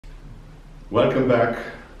Welcome back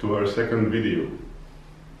to our second video.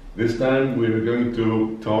 This time we are going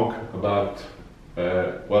to talk about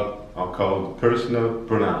what are called personal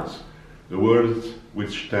pronouns, the words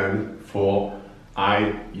which stand for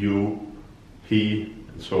I, you, he,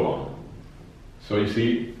 and so on. So you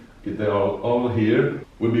see, they're all here.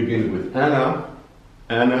 We begin with Anna.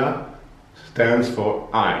 Anna stands for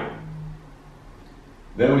I.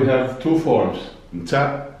 Then we have two forms,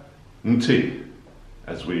 nta, nti.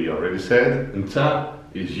 As we already said, nta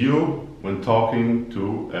is you when talking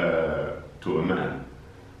to a man,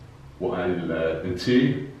 while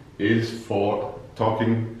nti is for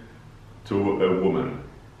talking to a woman.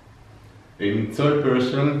 In third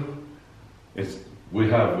person, we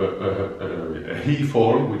have a he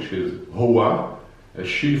form, which is huwa, a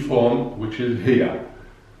she form, which is hiya.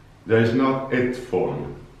 There is not it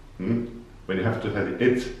form. When you have to have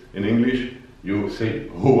it in English, you say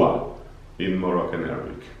huwa in Moroccan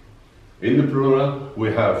Arabic. In the plural,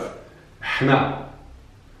 we have hna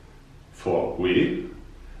for we,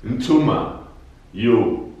 ntuma,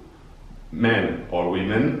 you, men or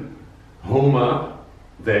women, huma,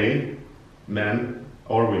 they, men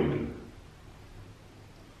or women.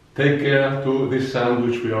 Take care to this sound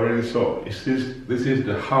which we already saw. This is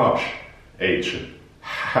the harsh H,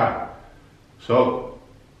 ha. So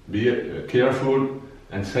be careful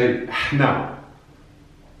and say hna.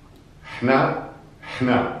 Hna,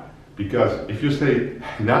 hna. Because if you say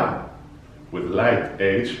hna with light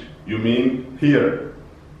H, you mean here.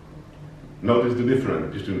 Notice the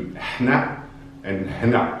difference between hna and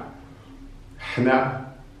hna. Hna,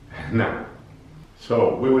 hna.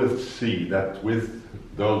 So we will see that with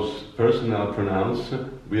those personal pronouns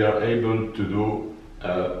we are able to do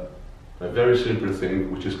a very simple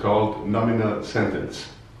thing which is called nominal sentence.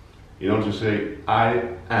 You want to say I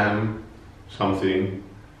am something,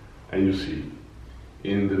 and you see.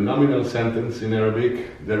 In the nominal sentence in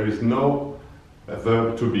Arabic there is no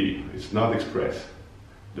verb to be, it's not expressed.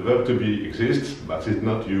 The verb to be exists but it's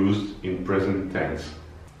not used in present tense.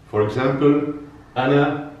 For example,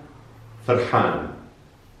 Ana farhan.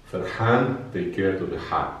 Farhan, take care to the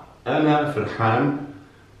ha. Ana farhan,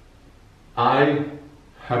 I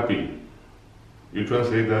happy. You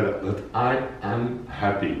translate that I am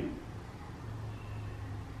happy.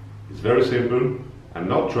 It's very simple. I'm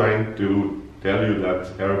not trying to tell you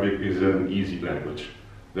that Arabic is an easy language.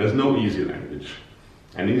 There's no easy language.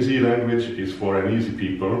 An easy language is for an easy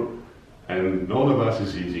people, and none of us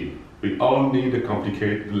is easy. We all need a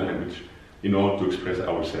complicated language in order to express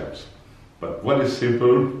ourselves. But what is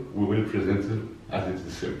simple, we will present it as it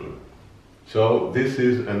is simple. So this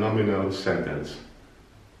is a nominal sentence.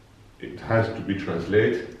 It has to be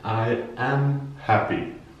translated, I am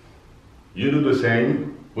happy. You do the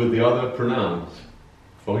same with the other pronouns.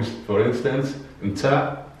 For instance,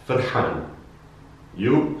 nta farhan.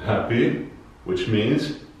 You happy, which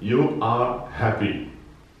means you are happy.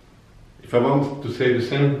 If I want to say the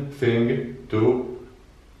same thing to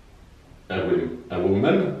a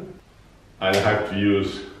woman, I have to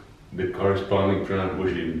use the corresponding pronoun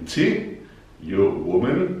which is nti, you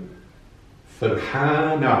woman,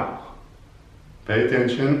 farhana. Pay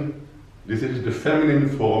attention, this is the feminine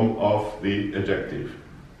form of the adjective.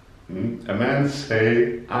 A man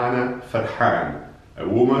says Ana farhan. A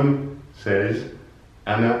woman says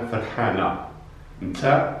Ana farhana.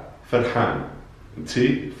 Nta farhan.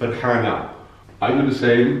 Nti farhana. I do the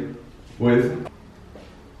same with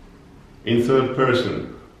in third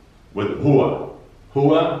person with huwa.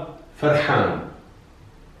 Huwa farhan.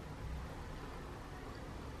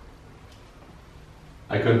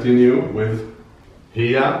 I continue with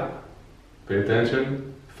hiya. Pay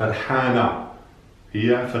attention. Farhana.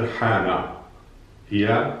 Hiya farhana.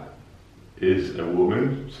 Hiya is a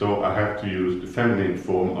woman, so I have to use the feminine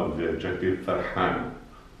form of the adjective farhan.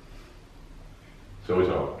 So it's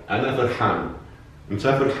all. Ana farhan.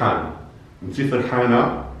 Nta farhan. Nti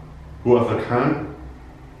farhana. Huwa farhan.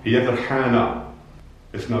 Hiya farhana.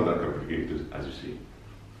 It's not that complicated as you see.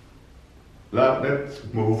 Let's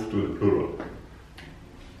move to the plural.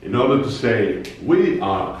 In order to say we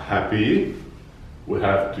are happy, we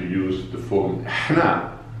have to use the form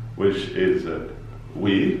hna, which is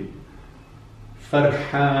we.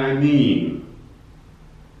 Farhanin.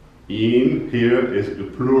 In here is the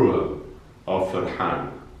plural of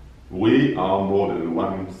farhan. We are more than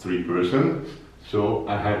 1-3 persons, so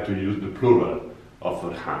I have to use the plural of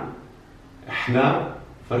farhan. Hna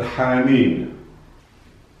farhanin.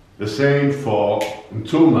 The same for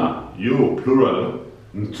ntuma, you, plural.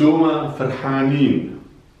 Ntuma farhanin.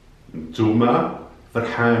 Ntuma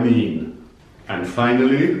farhanin. And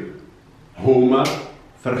finally, huma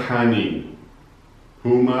farhanin.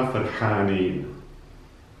 هما فرحانين.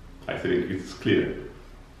 I think it's clear.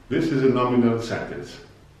 This is a nominal sentence.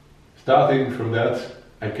 Starting from that,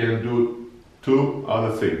 I can do two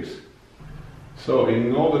other things. So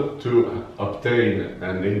in order to obtain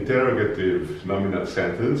an interrogative nominal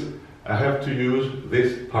sentence, I have to use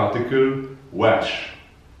this particle wash.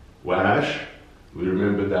 Wash, we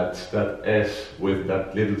remember that S with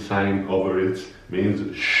that little sign over it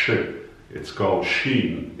means sh. It's called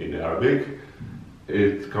sheen in Arabic.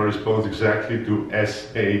 It corresponds exactly to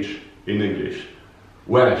SH in English.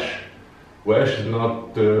 Wash. Wash is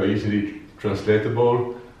not easily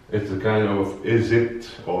translatable. It's a kind of is it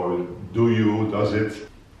or do you, does it.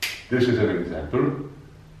 This is an example.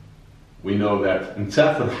 We know that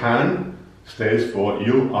Nta farhan stays for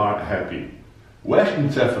you are happy. Wash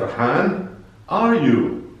Nta farhan, are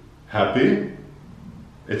you happy?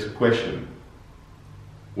 It's a question.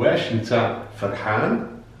 Wash Nta farhan.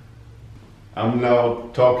 I'm now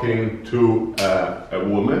talking to a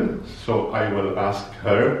woman, so I will ask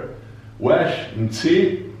her, Wash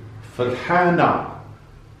Nti farhana.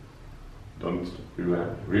 Don't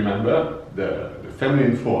remember the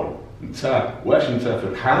feminine form. Nta, wash Nta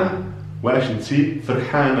farhan, wash Nti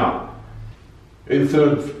farhana. In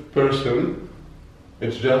third person,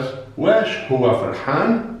 it's just Wash huwa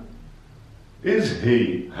farhan. Is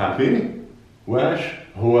he happy? Wash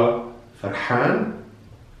huwa farhan.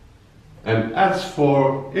 And as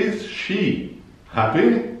for is she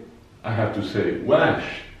happy, I have to say Wash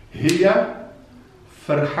hiya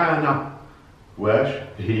farhana. Wash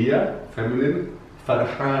hiya feminine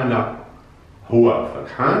farhana. Huwa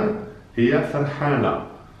farhan, hiya farhana.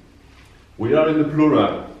 We are in the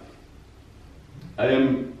plural. I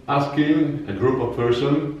am asking a group of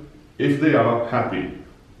persons if they are happy.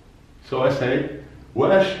 So I say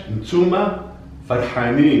Wash ntuma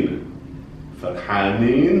farhanin.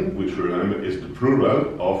 Farhanin, which remember is the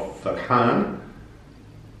plural of farhan.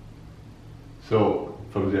 So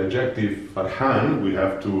from the adjective farhan, we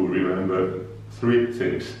have to remember three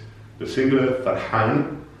things. The singular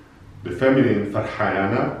farhan, the feminine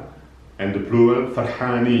farhana, and the plural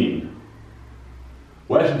farhanin.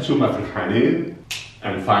 Wash ntuma farhanin.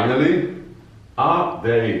 And finally, are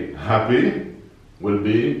they happy? Will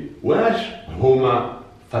be Wash huma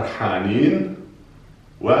farhanin.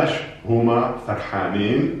 Wash huma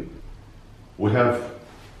farhanin. We have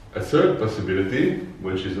a third possibility,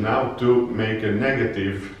 which is now to make a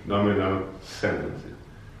negative nominal sentence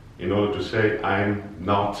in order to say I'm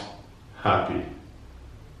not happy.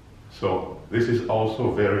 So this is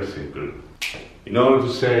also very simple. In order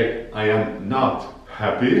to say I am not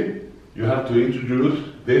happy, you have to introduce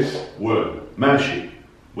this word, mashi,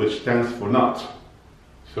 which stands for not.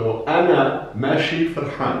 So ana mashi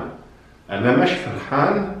farhan. Ana mashi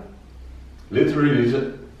farhan literally is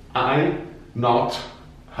I'm not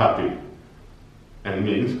happy, and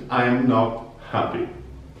means I am not happy.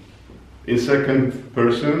 In second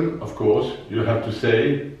person, of course, you have to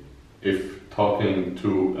say, if talking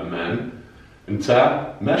to a man,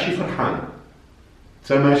 Nta mashi farhan.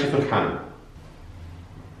 Nta mashi farhan.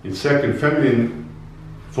 In second feminine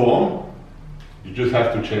form, you just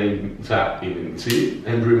have to change Nta in Nti,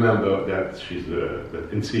 and remember that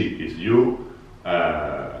that Nti is you,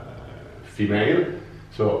 female.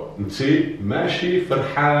 So Nti mashi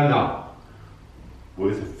farhana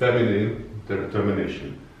with feminine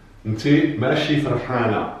termination. Nti mashi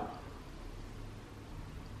farhana.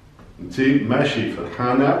 Nti mashi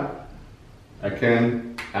farhana. I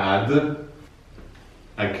can add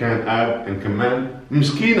and command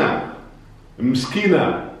mskina,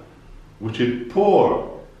 mskina, which is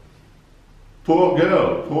poor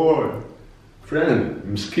girl, poor friend,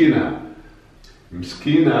 mskina.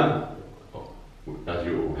 Mskina,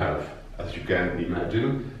 as you can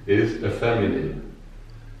imagine, is a feminine.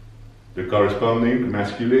 The corresponding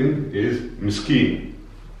masculine is miskin.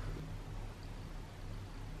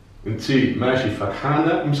 Nti mashi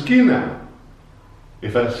farhana mskina.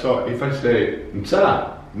 If I say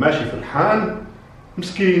Nta mashi farhan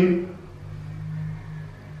miskin.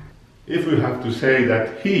 If we have to say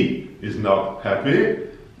that he is not happy,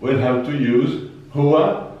 we'll have to use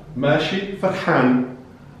huwa mashi farhan.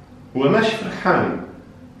 Huwa mashi farhan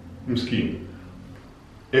miskin.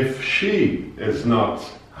 If she is not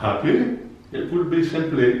happy, it will be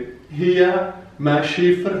simply hiya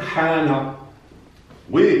mashi farhana.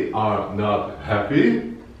 We are not happy.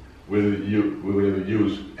 We will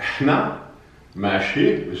use ihna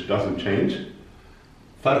mashi, which doesn't change.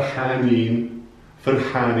 Farhanin,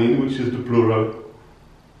 farhanin, which is the plural.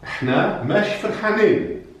 Ihna mashi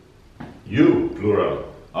farhanin. You, plural,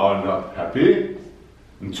 are not happy.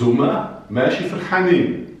 Ntuma mashi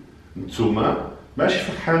farhanin. Ntuma ماشي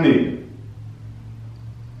فرحانين.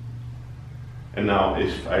 And now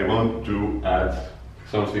if I want to add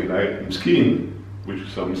something like مسكين, which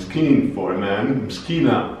is a مسكين for a man,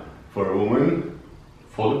 مسكينة for a woman,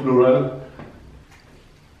 for the plural,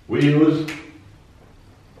 we use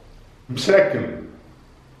مساكن.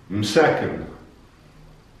 مساكن.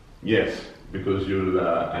 Yes, because you'll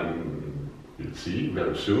see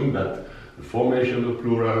very soon that the formation of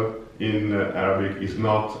plural in Arabic is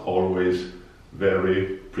not always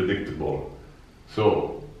very predictable.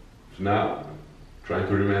 So now try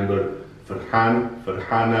to remember فرحان,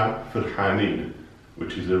 فرحانة, فرحانين,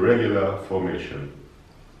 which is a regular formation.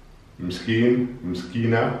 مسكين,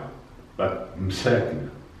 مسكينة, but مساكن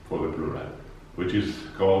for the plural, which is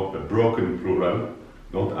called a broken plural.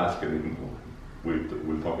 Don't ask anymore.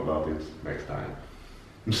 We'll talk about it next time.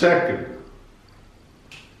 مساكن.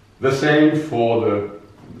 The same for the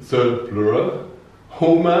third plural.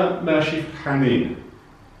 هما ماشي فرحانين.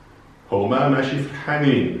 هما ماشي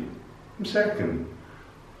فرحانين. مساكن.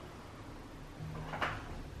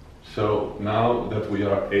 So now that we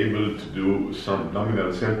are able to do some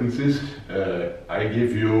nominal sentences, I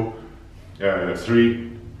give you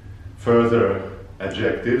 3 further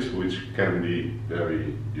adjectives which can be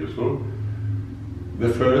very useful. The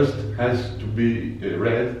first has to be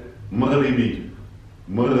read مغربي.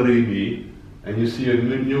 مغربي, and you see a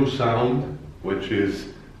new sound which is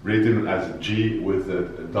written as G with a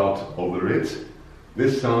dot over it.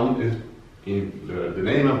 This sound is the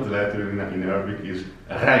name of the letter in Arabic is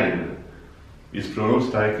Rain. It's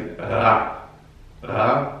pronounced like Ra.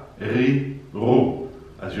 Ra, Ri, Ru.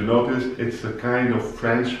 As you notice, it's a kind of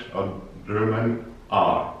French or German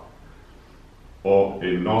R. Or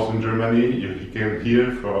in northern Germany, you can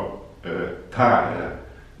hear for Tag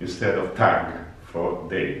instead of Tag for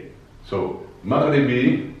day. So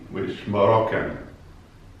Maghribi, which Moroccan.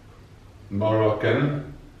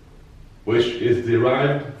 Moroccan, which is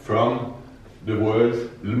derived from the word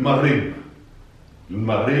Al-Maghrib.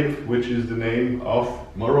 Al-Maghrib, which is the name of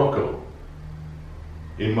Morocco.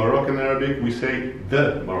 In Moroccan Arabic, we say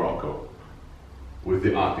the Morocco with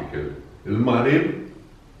the article. Al-Maghrib,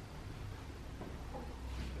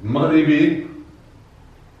 Maghribi,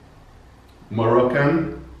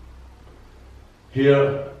 Moroccan.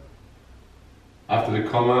 Here, after the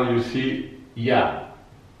comma, you see ya.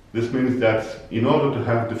 This means that in order to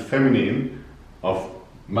have the feminine of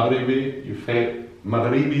Maghribi, you say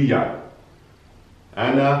Maghribiya.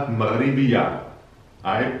 Ana Maghribiya.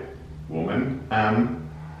 I, woman, am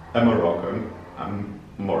a Moroccan. I'm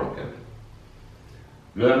Moroccan.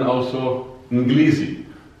 Learn also Inglisi,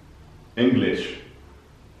 English,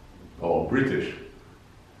 or British.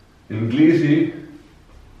 Inglisi,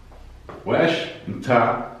 wesh,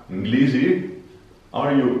 nta, Inglisi,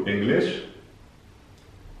 are you English?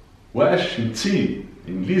 Wesh, nti,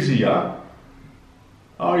 Inglisiya,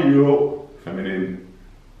 are you feminine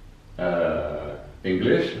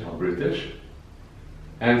English or British?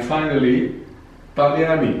 And finally,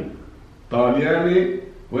 Tagliani. Tagliani,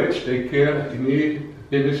 which take care in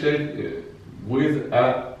initiate with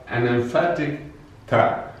an emphatic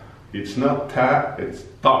ta. It's not ta, it's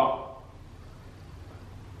ta.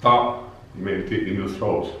 Ta, you make it in your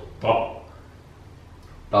throat. Ta.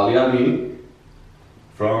 Tagliani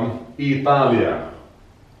from Italia.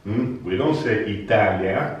 We don't say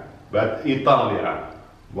Italia, but Italia.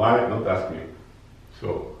 Why? Don't ask me.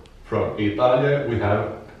 So, from Italia we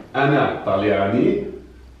have Ana Tagliani,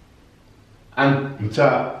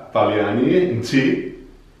 Anta Tagliani, Nti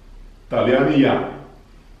Taglianiya.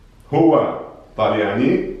 Huwa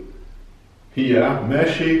Tagliani, Hiya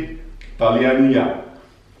Mashi Taglianiya.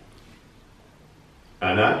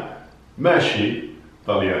 أنا ماشي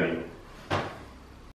طلياني.